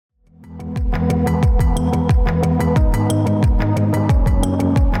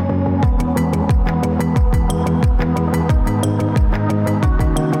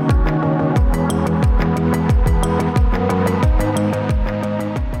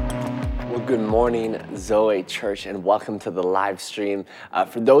good morning, Zoe Church, and welcome to the live stream.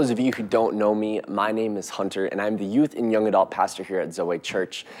 For those of you who don't know me, my name is Hunter, and I'm the youth and young adult pastor here at Zoe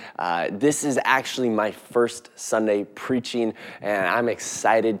Church. This is actually my first Sunday preaching, and I'm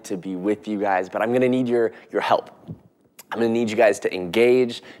excited to be with you guys, but I'm going to need your help. I'm going to need you guys to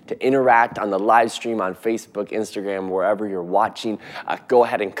engage, to interact on the live stream on Facebook, Instagram, wherever you're watching. Go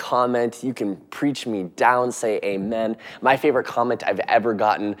ahead and comment. You can preach me down, say amen. My favorite comment I've ever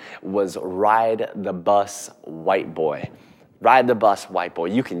gotten was ride the bus, white boy. Ride the bus, white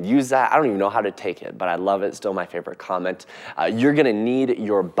boy. You can use that. I don't even know how to take it, but I love it. Still my favorite comment. You're going to need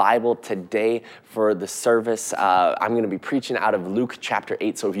your Bible today for the service. I'm going to be preaching out of Luke chapter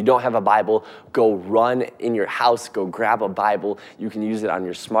 8. So if you don't have a Bible, go run in your house. Go grab a Bible. You can use it on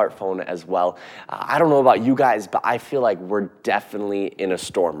your smartphone as well. I don't know about you guys, but I feel like we're definitely in a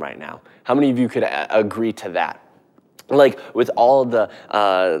storm right now. How many of you could agree to that? Like with all the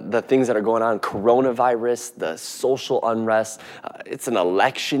things that are going on, coronavirus, the social unrest, it's an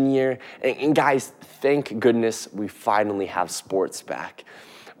election year. And guys, thank goodness we finally have sports back.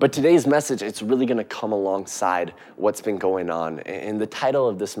 But today's message, it's really going to come alongside what's been going on. And the title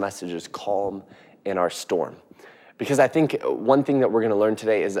of this message is Calm in Our Storm. Because I think one thing that we're going to learn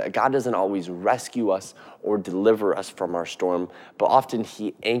today is that God doesn't always rescue us or deliver us from our storm, but often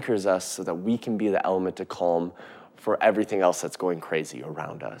he anchors us so that we can be the element to calm for everything else that's going crazy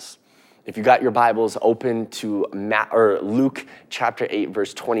around us. If you got your Bibles open to Luke chapter 8,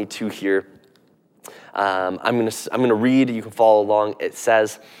 verse 22 here, I'm gonna read. You can follow along. It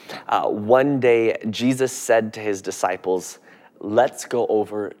says, one day Jesus said to his disciples, "Let's go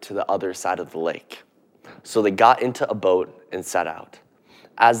over to the other side of the lake." So they got into a boat and set out.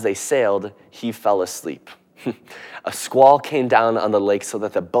 As they sailed, he fell asleep. A squall came down on the lake so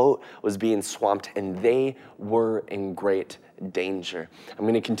that the boat was being swamped and they were in great danger. I'm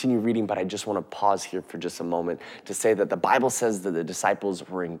going to continue reading, but I just want to pause here for just a moment to say that the Bible says that the disciples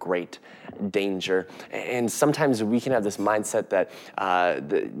were in great danger. And sometimes we can have this mindset that,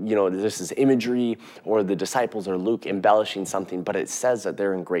 this is imagery or the disciples or Luke embellishing something, but it says that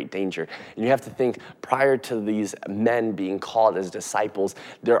they're in great danger. And you have to think, prior to these men being called as disciples,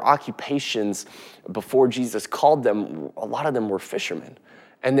 their occupations before Jesus called them, a lot of them were fishermen.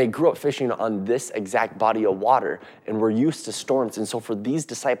 And they grew up fishing on this exact body of water and were used to storms. And so for these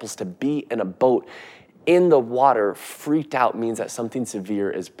disciples to be in a boat in the water freaked out means that something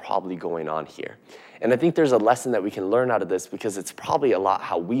severe is probably going on here. And I think there's a lesson that we can learn out of this because it's probably a lot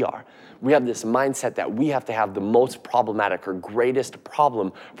how we are. We have this mindset that we have to have the most problematic or greatest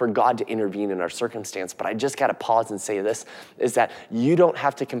problem for God to intervene in our circumstance. But I just got to pause and say this, is that you don't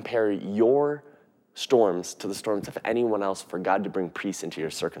have to compare your storms to the storms of anyone else for God to bring peace into your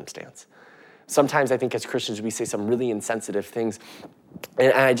circumstance. Sometimes I think as Christians, we say some really insensitive things.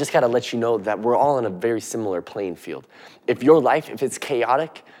 And I just got to let you know that we're all on a very similar playing field. If your life, if it's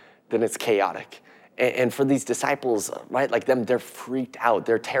chaotic, then it's chaotic. And for these disciples, right, like them, they're freaked out.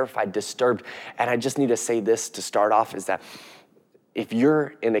 They're terrified, disturbed. And I just need to say this to start off is that if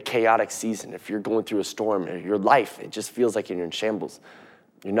you're in a chaotic season, if you're going through a storm, your life, it just feels like you're in shambles,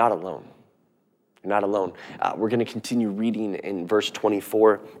 you're not alone. You're not alone. We're going to continue reading in verse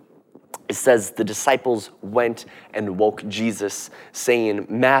 24. It says, the disciples went and woke Jesus, saying,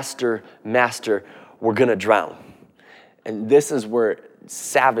 Master, Master, we're going to drown. And this is where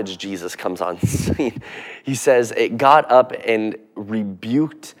savage Jesus comes on scene. He says, it got up and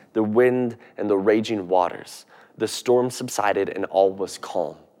rebuked the wind and the raging waters. The storm subsided and all was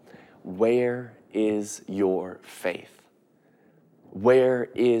calm. Where is your faith? Where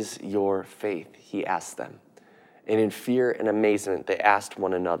is your faith? He asked them. And in fear and amazement, they asked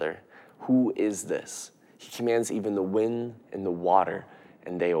one another, who is this? He commands even the wind and the water,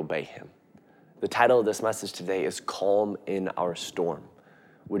 and they obey him. The title of this message today is Calm in Our Storm.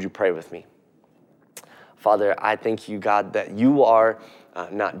 Would you pray with me? Father, I thank you, God, that you are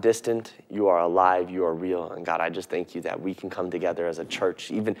not distant, you are alive, you are real. And God, I just thank you that we can come together as a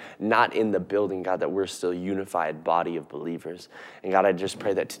church, even not in the building, God, that we're still a unified body of believers. And God, I just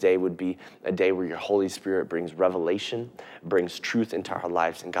pray that today would be a day where your Holy Spirit brings revelation, brings truth into our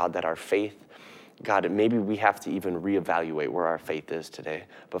lives. And God, that our faith, God, maybe we have to even reevaluate where our faith is today.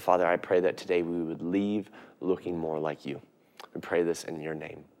 But Father, I pray that today we would leave looking more like you. We pray this in your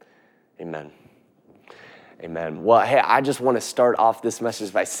name. Amen. Amen. Well, hey, I just want to start off this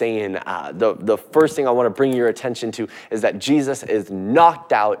message by saying the first thing I want to bring your attention to is that Jesus is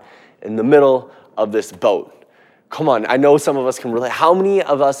knocked out in the middle of this boat. Come on, I know some of us can relate. How many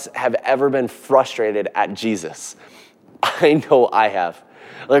of us have ever been frustrated at Jesus? I know I have.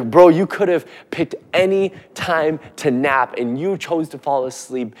 Like, bro, you could have picked any time to nap, and you chose to fall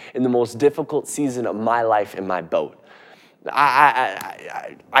asleep in the most difficult season of my life in my boat.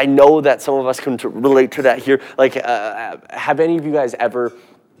 I know that some of us can relate to that here. Like, have any of you guys ever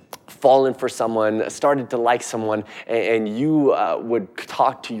fallen for someone, started to like someone, and you would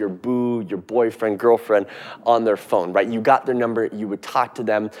talk to your boo, your boyfriend, girlfriend on their phone, right? You got their number, you would talk to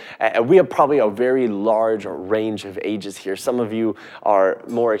them. We have probably a very large range of ages here. Some of you are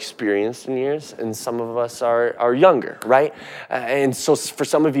more experienced in years, and some of us are younger, right? And so for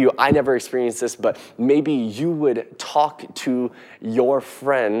some of you, I never experienced this, but maybe you would talk to your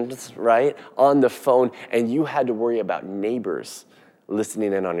friends, right, on the phone, and you had to worry about neighbors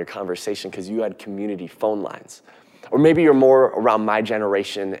listening in on your conversation because you had community phone lines. Or maybe you're more around my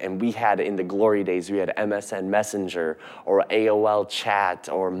generation, and we had, in the glory days, we had MSN Messenger or AOL Chat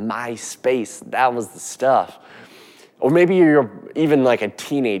or MySpace. That was the stuff. Or maybe you're even like a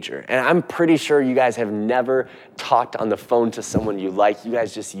teenager, and I'm pretty sure you guys have never talked on the phone to someone you like. You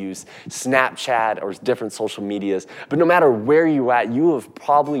guys just use Snapchat or different social medias. But no matter where you're at, you have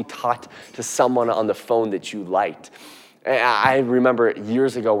probably talked to someone on the phone that you liked. I remember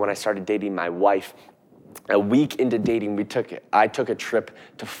years ago when I started dating my wife, a week into dating, I took a trip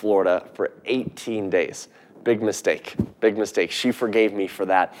to Florida for 18 days. Big mistake. She forgave me for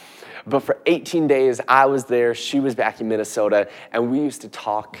that. But for 18 days, I was there, she was back in Minnesota, and we used to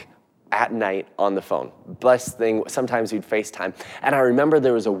talk at night on the phone. Best thing, sometimes we'd FaceTime. And I remember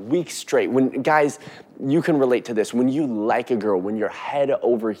there was a week straight when, guys, you can relate to this. When you like a girl, when you're head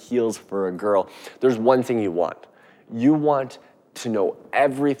over heels for a girl, there's one thing you want. You want to know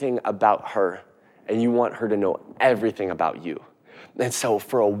everything about her, and you want her to know everything about you. And so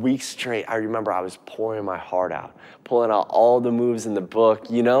for a week straight, I remember I was pouring my heart out, pulling out all the moves in the book,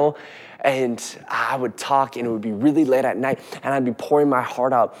 you know? And I would talk, and it would be really late at night, and I'd be pouring my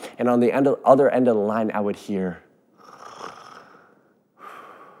heart out, and on the other end of the line, I would hear,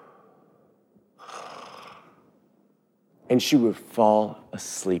 and she would fall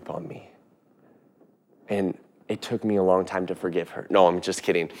asleep on me. And it took me a long time to forgive her. No, I'm just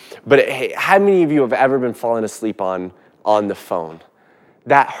kidding. But hey, how many of you have ever been falling asleep on the phone?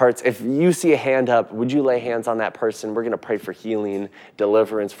 That hurts. If you see a hand up, would you lay hands on that person? We're going to pray for healing,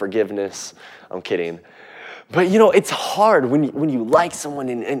 deliverance, forgiveness. I'm kidding. But you know, it's hard when you like someone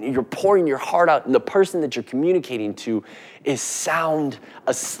and you're pouring your heart out, and the person that you're communicating to is sound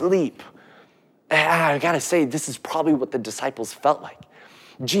asleep. And I got to say, this is probably what the disciples felt like.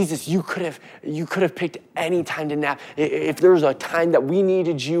 Jesus, you could have picked any time to nap. If there was a time that we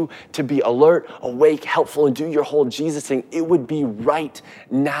needed you to be alert, awake, helpful, and do your whole Jesus thing, it would be right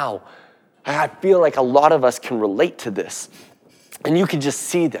now. I feel like a lot of us can relate to this. And you could just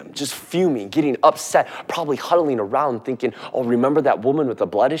see them, just fuming, getting upset, probably huddling around thinking, oh, remember that woman with the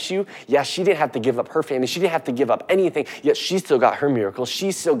blood issue? Yeah, she didn't have to give up her family. She didn't have to give up anything, yet she still got her miracle.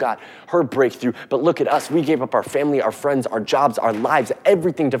 She still got her breakthrough. But look at us. We gave up our family, our friends, our jobs, our lives,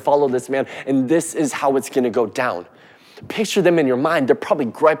 everything to follow this man, and this is how it's going to go down. Picture them in your mind. They're probably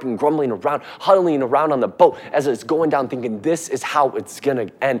griping, grumbling around, huddling around on the boat as it's going down, thinking this is how it's going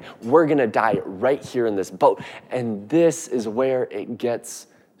to end. We're going to die right here in this boat. And this is where it gets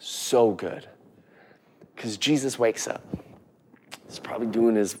so good. Because Jesus wakes up. He's probably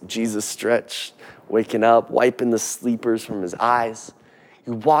doing his Jesus stretch, waking up, wiping the sleepers from his eyes.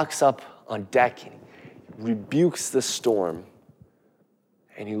 He walks up on deck and rebukes the storm.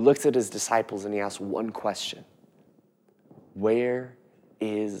 And he looks at his disciples and he asks one question. Where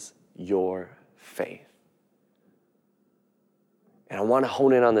is your faith? And I want to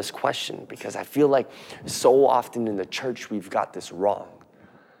hone in on this question because I feel like so often in the church we've got this wrong.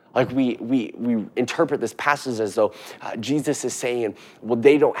 Like we interpret this passage as though Jesus is saying, well,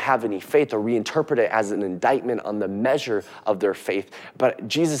 they don't have any faith, or we interpret it as an indictment on the measure of their faith. But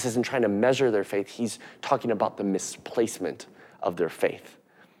Jesus isn't trying to measure their faith. He's talking about the misplacement of their faith.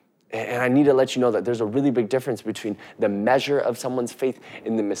 And I need to let you know that there's a really big difference between the measure of someone's faith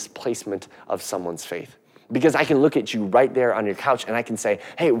and the misplacement of someone's faith. Because I can look at you right there on your couch and I can say,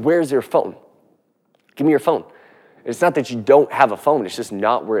 hey, where's your phone? Give me your phone. It's not that you don't have a phone, it's just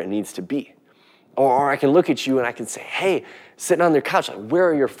not where it needs to be. Or I can look at you and I can say, hey, sitting on your couch, where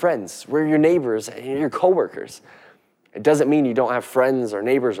are your friends? Where are your neighbors and your coworkers? It doesn't mean you don't have friends or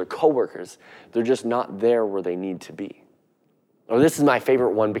neighbors or coworkers. They're just not there where they need to be. Or this is my favorite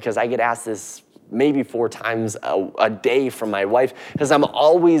one because I get asked this maybe 4 times a day from my wife because I'm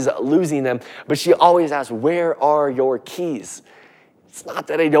always losing them. But she always asks, where are your keys? It's not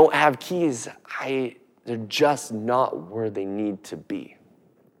that I don't have keys. They're just not where they need to be.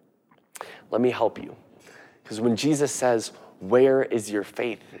 Let me help you. Because when Jesus says, where is your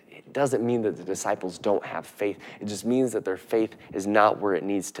faith? It doesn't mean that the disciples don't have faith. It just means that their faith is not where it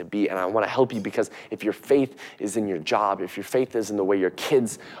needs to be. And I want to help you, because if your faith is in your job, if your faith is in the way your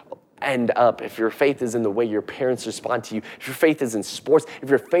kids end up, if your faith is in the way your parents respond to you, if your faith is in sports, if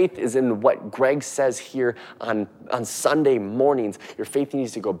your faith is in what Greg says here on Sunday mornings, your faith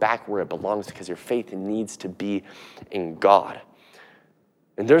needs to go back where it belongs, because your faith needs to be in God.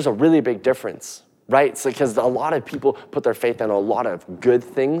 And there's a really big difference, right? It's because a lot of people put their faith in a lot of good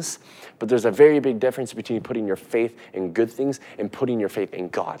things, but there's a very big difference between putting your faith in good things and putting your faith in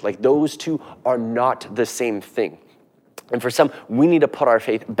God. Like, those two are not the same thing. And for some, we need to put our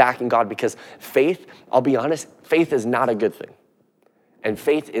faith back in God, because faith, I'll be honest, faith is not a good thing. And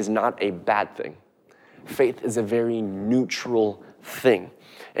faith is not a bad thing. Faith is a very neutral thing.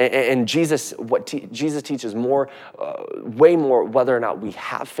 And Jesus, Jesus teaches way more, whether or not we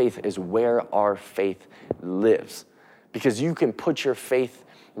have faith is where our faith lives. Because you can put your faith,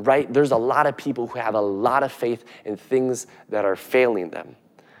 right? There's a lot of people who have a lot of faith in things that are failing them.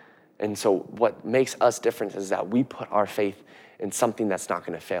 And so what makes us different is that we put our faith in something that's not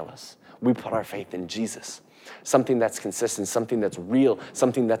going to fail us. We put our faith in Jesus, something that's consistent, something that's real,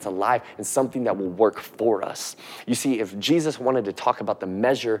 something that's alive, and something that will work for us. You see, if Jesus wanted to talk about the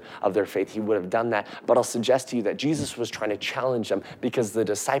measure of their faith, he would have done that. But I'll suggest to you that Jesus was trying to challenge them, because the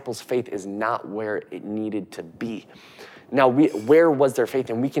disciples' faith is not where it needed to be. Now, where was their faith?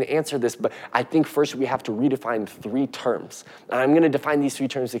 And we can answer this, but I think first we have to redefine three terms. And I'm going to define these three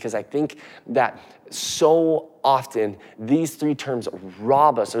terms because I think that so often these three terms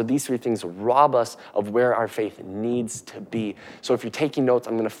rob us, or these three things rob us of where our faith needs to be. So if you're taking notes,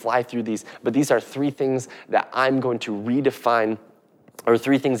 I'm going to fly through these, but these are three things that I'm going to redefine, or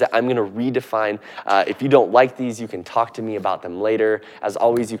three things that I'm going to redefine. If you don't like these, you can talk to me about them later. As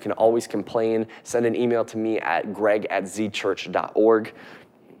always, you can always complain. Send an email to me at greg@zchurch.org.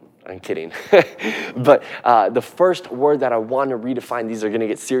 I'm kidding. But the first word that I want to redefine, these are going to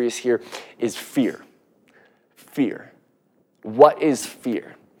get serious here, is fear. Fear. What is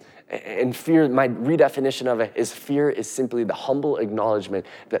fear? And fear, my redefinition of it is, fear is simply the humble acknowledgement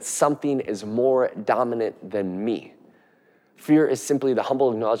that something is more dominant than me. Fear is simply the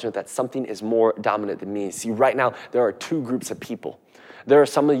humble acknowledgement that something is more dominant than me. See, right now, there are two groups of people. There are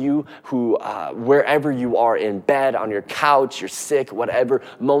some of you who, wherever you are, in bed, on your couch, you're sick, whatever,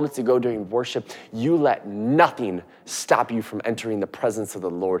 moments ago during worship, you let nothing stop you from entering the presence of the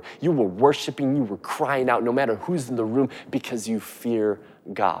Lord. You were worshiping, you were crying out, no matter who's in the room, because you fear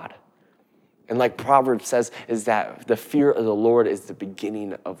God. And like Proverbs says, is that the fear of the Lord is the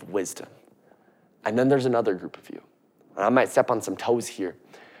beginning of wisdom. And then there's another group of you. And I might step on some toes here,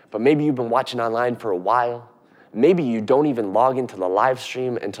 but maybe you've been watching online for a while. Maybe you don't even log into the live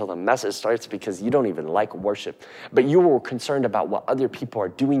stream until the message starts because you don't even like worship. But you were concerned about what other people are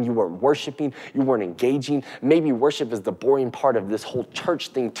doing. You weren't worshiping. You weren't engaging. Maybe worship is the boring part of this whole church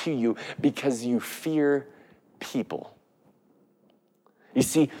thing to you because you fear people. You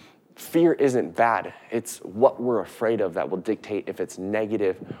see, fear isn't bad. It's what we're afraid of that will dictate if it's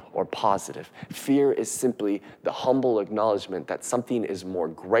negative or positive. Fear is simply the humble acknowledgement that something is more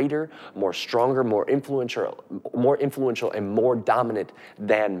greater, more stronger, more influential, and more dominant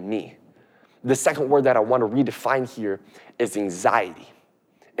than me. The second word that I want to redefine here is anxiety.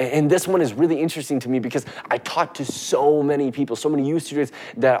 And this one is really interesting to me because I talk to so many people, so many youth students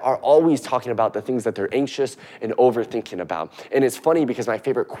that are always talking about the things that they're anxious and overthinking about. And it's funny because my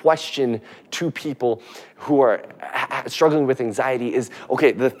favorite question to people who are struggling with anxiety is,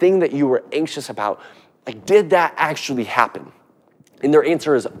 okay, the thing that you were anxious about, like, did that actually happen? And their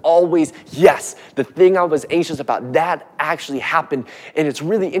answer is always, yes, the thing I was anxious about, that actually happened. And it's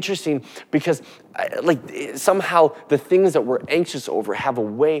really interesting because somehow the things that we're anxious over have a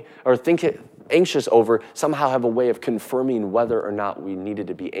way, or anxious over somehow have a way of confirming whether or not we needed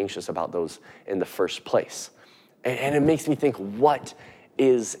to be anxious about those in the first place. And it makes me think, what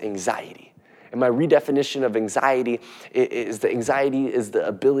is anxiety? And my redefinition of anxiety is the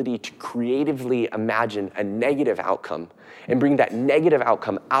ability to creatively imagine a negative outcome and bring that negative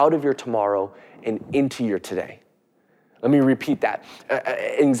outcome out of your tomorrow and into your today. Let me repeat that.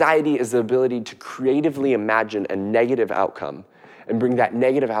 Anxiety is the ability to creatively imagine a negative outcome and bring that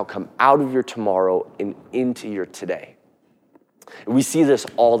negative outcome out of your tomorrow and into your today. And we see this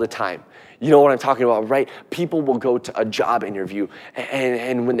all the time. You know what I'm talking about, right? People will go to a job interview,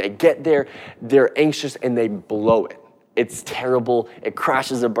 and when they get there, they're anxious and they blow it. It's terrible. It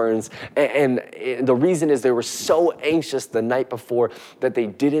crashes and burns. And the reason is they were so anxious the night before that they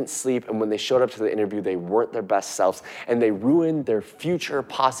didn't sleep. And when they showed up to the interview, they weren't their best selves. And they ruined their future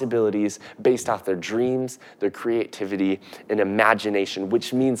possibilities based off their dreams, their creativity, and imagination,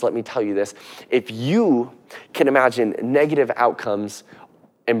 which means, let me tell you this, if you can imagine negative outcomes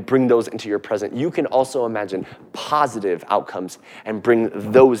and bring those into your present, you can also imagine positive outcomes and bring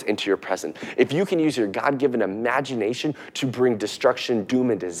those into your present. If you can use your God-given imagination to bring destruction,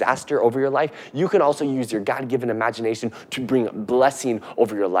 doom, and disaster over your life, you can also use your God-given imagination to bring blessing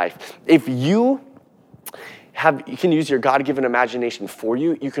over your life. If you can use your God-given imagination for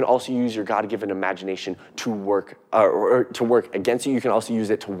you, you can also use your God-given imagination to work or to work against you. You can also use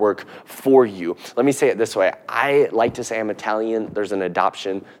it to work for you. Let me say it this way. I like to say I'm Italian. There's an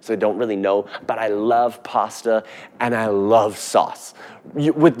adoption, so I don't really know, but I love pasta and I love sauce.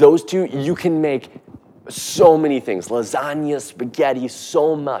 With those two, you can make so many things. Lasagna, spaghetti,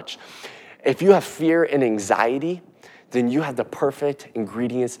 so much. If you have fear and anxiety, then you have the perfect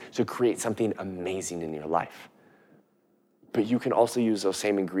ingredients to create something amazing in your life. But you can also use those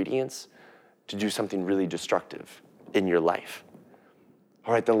same ingredients to do something really destructive in your life.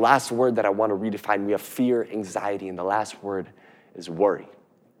 All right, the last word that I want to redefine, we have fear, anxiety, and the last word is worry.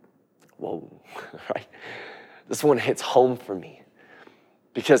 Whoa, right? This one hits home for me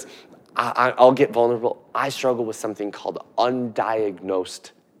because I'll get vulnerable. I struggle with something called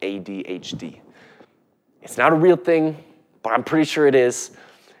undiagnosed ADHD. It's not a real thing, but I'm pretty sure it is.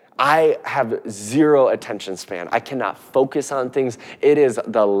 I have zero attention span. I cannot focus on things. It is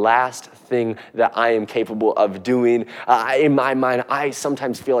the last thing that I am capable of doing. In my mind, I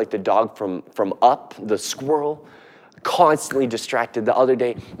sometimes feel like the dog from Up, the squirrel, constantly distracted. The other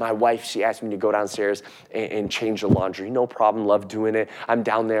day, my wife, she asked me to go downstairs and change the laundry. No problem, love doing it. I'm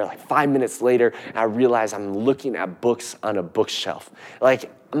down there like 5 minutes later, and I realize I'm looking at books on a bookshelf. Like,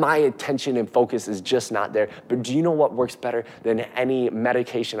 my attention and focus is just not there. But do you know what works better than any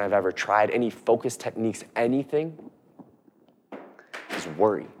medication I've ever tried, any focus techniques, anything? Is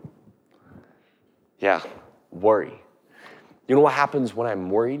worry. Yeah, worry. You know what happens when I'm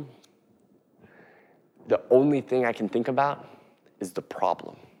worried? The only thing I can think about is the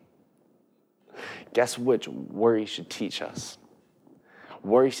problem. Guess which worry should teach us?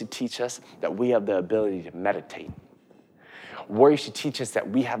 Worry should teach us that we have the ability to meditate. Worry should teach us that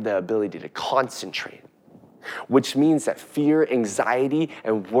we have the ability to concentrate, which means that fear, anxiety,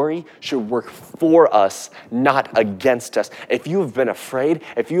 and worry should work for us, not against us. If you have been afraid,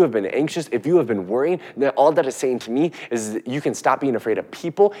 if you have been anxious, if you have been worrying, then all that is saying to me is that you can stop being afraid of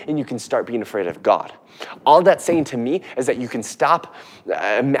people and you can start being afraid of God. All that's saying to me is that you can stop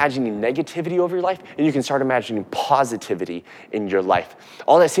imagining negativity over your life and you can start imagining positivity in your life.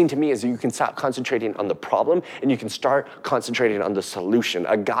 All that's saying to me is that you can stop concentrating on the problem and you can start concentrating on the solution,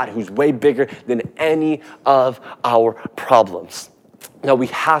 a God who's way bigger than any of our problems. Now, we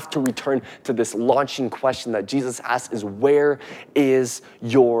have to return to this launching question that Jesus asks is, where is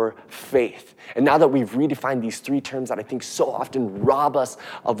your faith? And now that we've redefined these three terms that I think so often rob us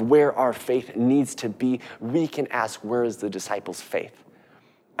of where our faith needs to be, we can ask, where is the disciples' faith?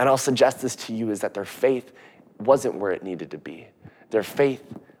 And I'll suggest this to you is that their faith wasn't where it needed to be. Their faith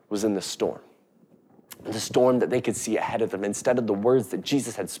was in the storm that they could see ahead of them instead of the words that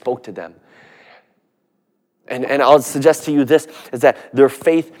Jesus had spoke to them. And I'll suggest to you this, is that their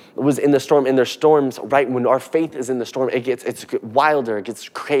faith was in the storm. In their storms, right, when our faith is in the storm, it's wilder, it gets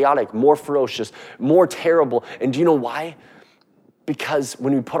chaotic, more ferocious, more terrible. And do you know why? Because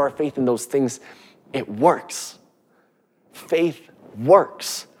when we put our faith in those things, it works. Faith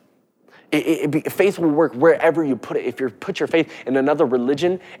works. Faith will work wherever you put it. If you put your faith in another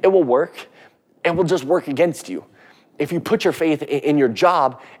religion, it will work. It will just work against you. If you put your faith in your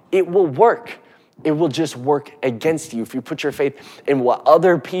job, it will work. It will just work against you. If you put your faith in what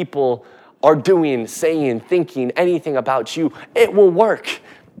other people are doing, saying, thinking, anything about you, it will work.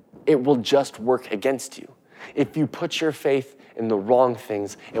 It will just work against you. If you put your faith in the wrong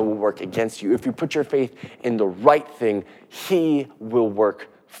things, it will work against you. If you put your faith in the right thing, He will work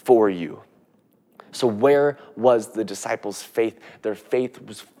for you. So where was the disciples' faith? Their faith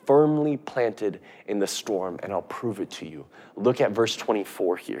was firmly planted in the storm, and I'll prove it to you. Look at verse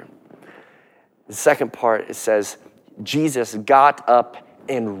 24 here. The second part, it says, Jesus got up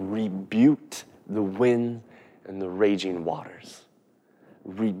and rebuked the wind and the raging waters.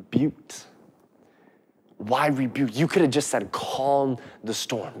 Rebuked. Why rebuke? You could have just said, calm the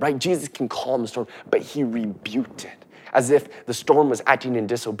storm, right? Jesus can calm the storm, but He rebuked it as if the storm was acting in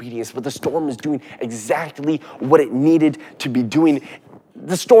disobedience, but the storm was doing exactly what it needed to be doing.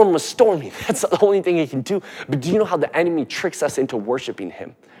 The storm was stormy. That's the only thing he can do. But do you know how the enemy tricks us into worshiping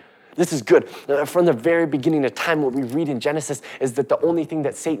him? This is good. From the very beginning of time, what we read in Genesis is that the only thing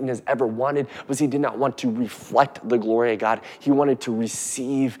that Satan has ever wanted was he did not want to reflect the glory of God. He wanted to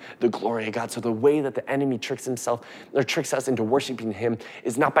receive the glory of God. So the way that the enemy tricks us into worshiping him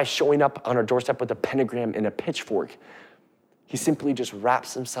is not by showing up on our doorstep with a pentagram and a pitchfork. He simply just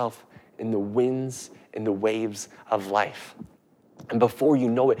wraps himself in the winds and the waves of life. And before you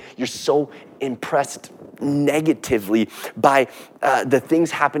know it, you're so impressed negatively by the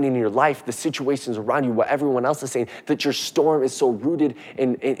things happening in your life, the situations around you, what everyone else is saying, that your storm is so rooted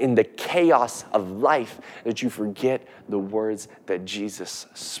in the chaos of life that you forget the words that Jesus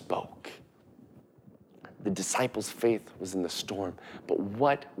spoke. The disciples' faith was in the storm, but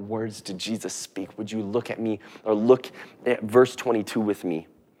what words did Jesus speak? Would you look at me or look at verse 22 with me?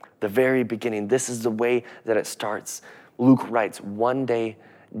 The very beginning, this is the way that it starts. Luke writes, one day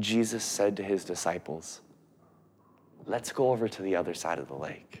Jesus said to his disciples, let's go over to the other side of the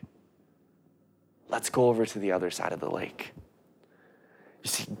lake. Let's go over to the other side of the lake. You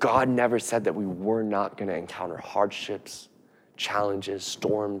see, God never said that we were not going to encounter hardships, challenges,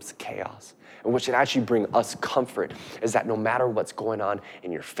 storms, chaos. And what should actually bring us comfort is that no matter what's going on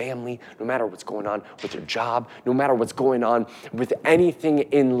in your family, no matter what's going on with your job, no matter what's going on with anything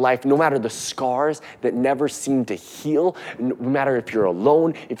in life, no matter the scars that never seem to heal, no matter if you're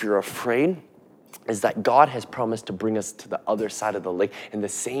alone, if you're afraid, is that God has promised to bring us to the other side of the lake. And the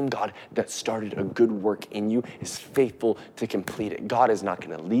same God that started a good work in you is faithful to complete it. God is not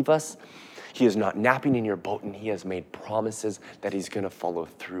going to leave us. He is not napping in your boat, and he has made promises that he's going to follow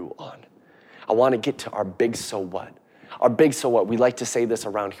through on. I want to get to our big so what. Our big so what. We like to say this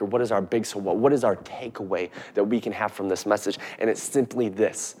around here. What is our big so what? What is our takeaway that we can have from this message? And it's simply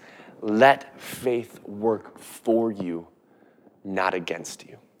this. Let faith work for you, not against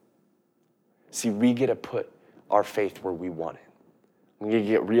you. See, we get to put our faith where we want it. I'm going to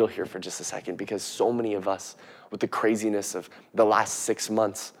get real here for just a second, because so many of us, with the craziness of the last 6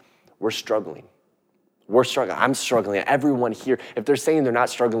 months, we're struggling. We're struggling. I'm struggling. Everyone here, if they're saying they're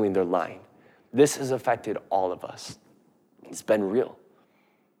not struggling, they're lying. This has affected all of us. It's been real.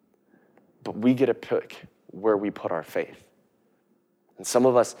 But we get to pick where we put our faith. And some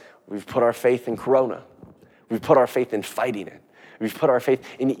of us, we've put our faith in Corona. We've put our faith in fighting it. We've put our faith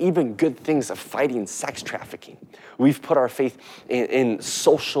in even good things of fighting sex trafficking. We've put our faith in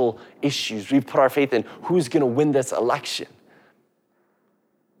social issues. We've put our faith in who's going to win this election.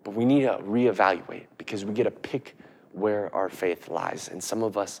 But we need to reevaluate, because we get to pick where our faith lies. And some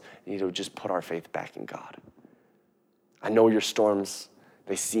of us need to just put our faith back in God. I know your storms,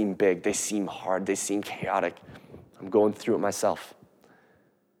 they seem big, they seem hard, they seem chaotic. I'm going through it myself.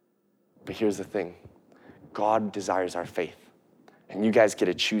 But here's the thing. God desires our faith. And you guys get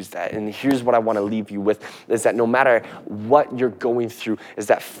to choose that. And here's what I want to leave you with, is that no matter what you're going through, is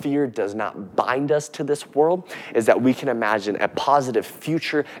that fear does not bind us to this world, is that we can imagine a positive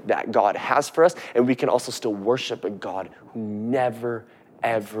future that God has for us, and we can also still worship a God who never,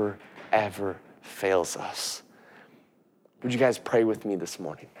 ever, ever fails us. Would you guys pray with me this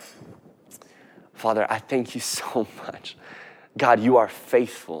morning? Father, I thank you so much. God, you are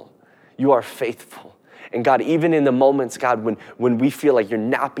faithful. You are faithful. And God, even in the moments, God, when we feel like you're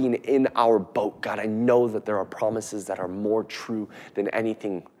napping in our boat, God, I know that there are promises that are more true than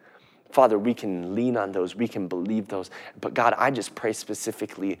anything. Father, we can lean on those. We can believe those. But God, I just pray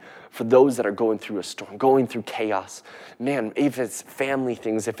specifically for those that are going through a storm, going through chaos. Man, if it's family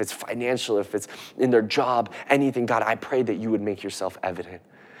things, if it's financial, if it's in their job, anything, God, I pray that you would make yourself evident.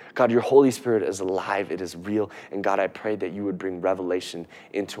 God, your Holy Spirit is alive, it is real, and God, I pray that you would bring revelation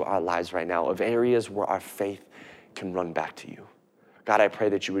into our lives right now of areas where our faith can run back to you. God, I pray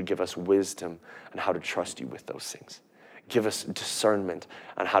that you would give us wisdom on how to trust you with those things. Give us discernment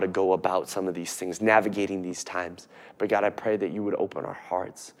on how to go about some of these things, navigating these times. But God, I pray that you would open our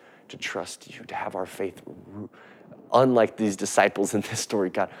hearts to trust you, to have our faith, unlike these disciples in this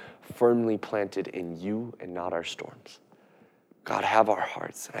story, God, firmly planted in you and not our storms. God, have our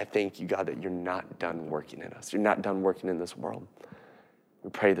hearts. And I thank you, God, that you're not done working in us. You're not done working in this world.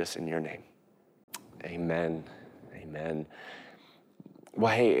 We pray this in your name. Amen. Amen.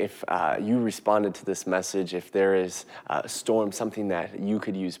 Well, hey, if you responded to this message, if there is a storm, something that you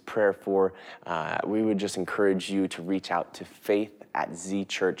could use prayer for, we would just encourage you to reach out to faith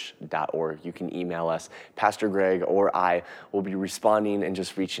youth@zchurch.org. You can email us. Pastor Greg or I will be responding and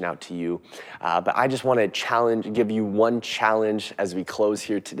just reaching out to you. But I just want to give you one challenge as we close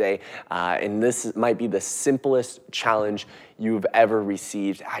here today. And this might be the simplest challenge you've ever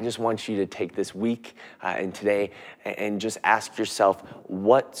received. I just want you to take this week and today and just ask yourself,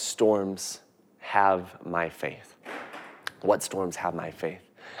 what storms have my faith? What storms have my faith?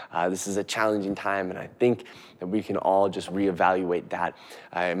 This is a challenging time, and I think that we can all just reevaluate that.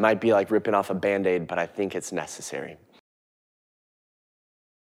 It might be like ripping off a Band-Aid, but I think it's necessary.